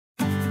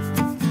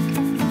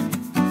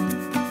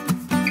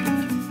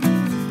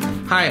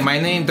Hi, my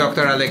name is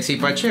Dr. Alexey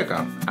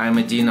Pacheco. I'm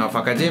a Dean of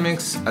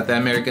Academics at the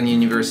American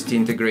University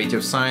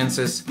Integrative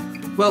Sciences.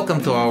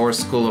 Welcome to our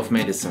School of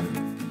Medicine.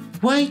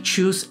 Why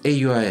choose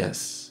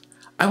AUIS?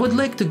 I would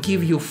like to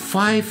give you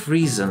 5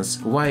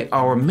 reasons why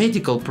our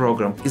medical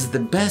program is the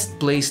best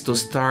place to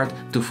start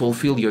to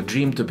fulfill your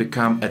dream to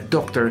become a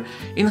doctor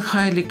in a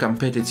highly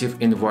competitive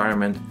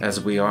environment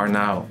as we are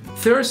now.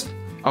 First,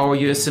 our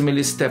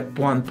USMLE Step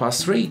 1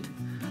 pass rate,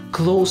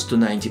 close to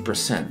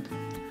 90%.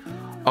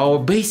 Our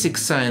basic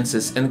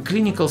sciences and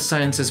clinical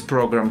sciences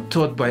program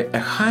taught by a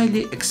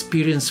highly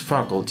experienced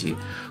faculty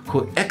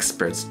who are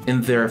experts in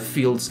their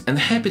fields and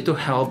happy to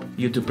help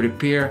you to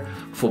prepare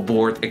for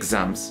board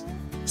exams.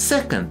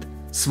 Second,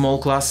 small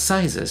class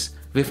sizes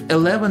with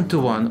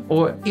 11:1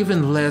 or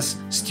even less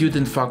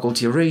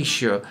student-faculty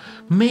ratio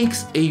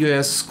makes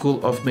AUIS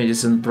School of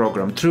Medicine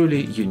program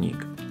truly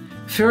unique.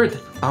 Third,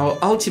 our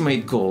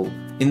ultimate goal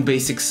in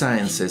basic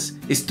sciences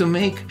is to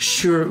make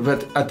sure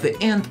that at the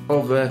end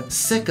of the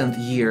second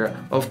year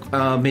of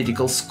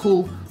medical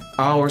school,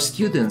 our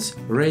students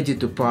ready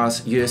to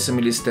pass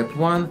USMLE Step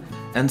 1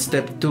 and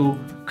Step 2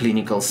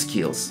 clinical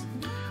skills.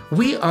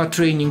 We are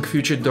training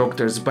future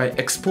doctors by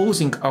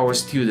exposing our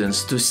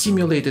students to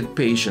simulated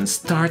patients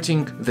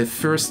starting the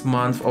first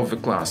month of the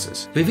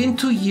classes. Within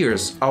 2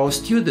 years, our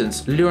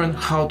students learn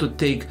how to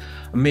take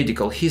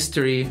medical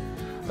history,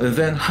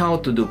 then how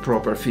to do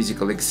proper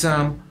physical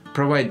exam,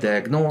 provide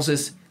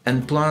diagnosis,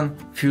 and plan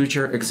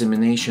future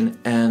examination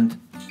and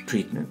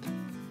treatment.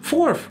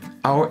 Fourth,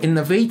 our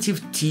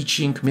innovative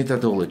teaching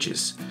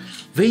methodologies.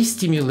 They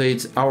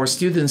stimulate our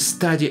students'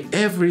 study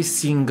every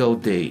single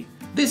day.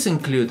 This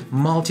includes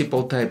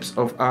multiple types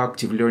of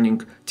active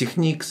learning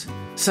techniques,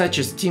 such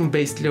as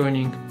team-based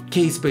learning,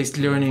 case-based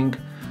learning,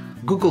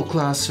 Google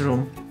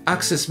Classroom,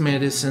 Access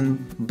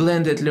Medicine,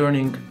 blended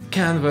learning,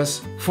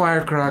 Canvas,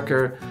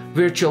 Firecracker,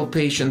 virtual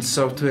patient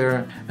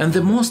software, and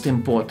the most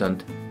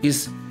important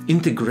is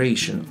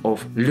integration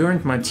of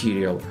learned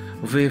material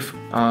with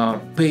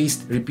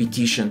paced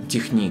repetition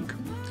technique.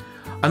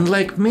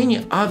 Unlike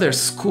many other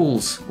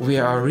schools, we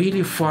are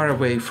really far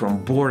away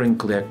from boring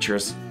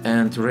lectures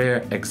and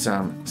rare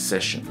exam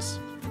sessions.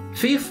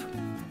 Fifth,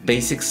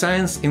 basic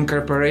science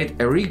incorporates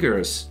a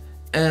rigorous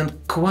and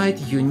quite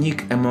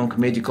unique among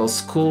medical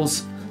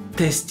schools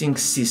testing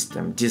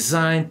system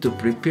designed to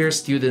prepare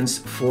students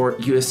for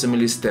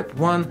USMLE Step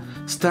 1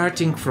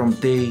 starting from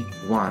day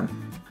 1.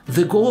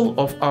 The goal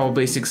of our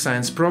basic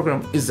science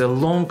program is a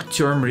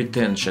long-term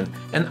retention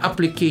and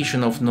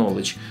application of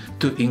knowledge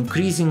to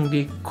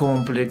increasingly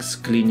complex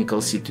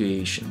clinical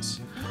situations.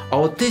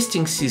 Our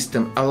testing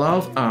system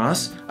allows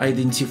us to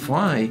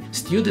identify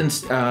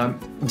students'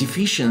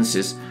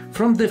 deficiencies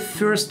from the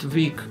first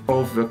week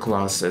of the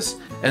classes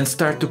and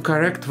start to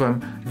correct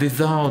them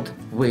without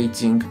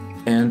waiting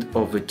end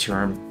of the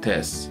term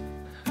tests.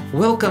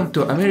 Welcome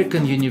to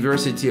American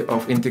University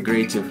of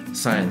Integrative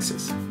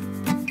Sciences.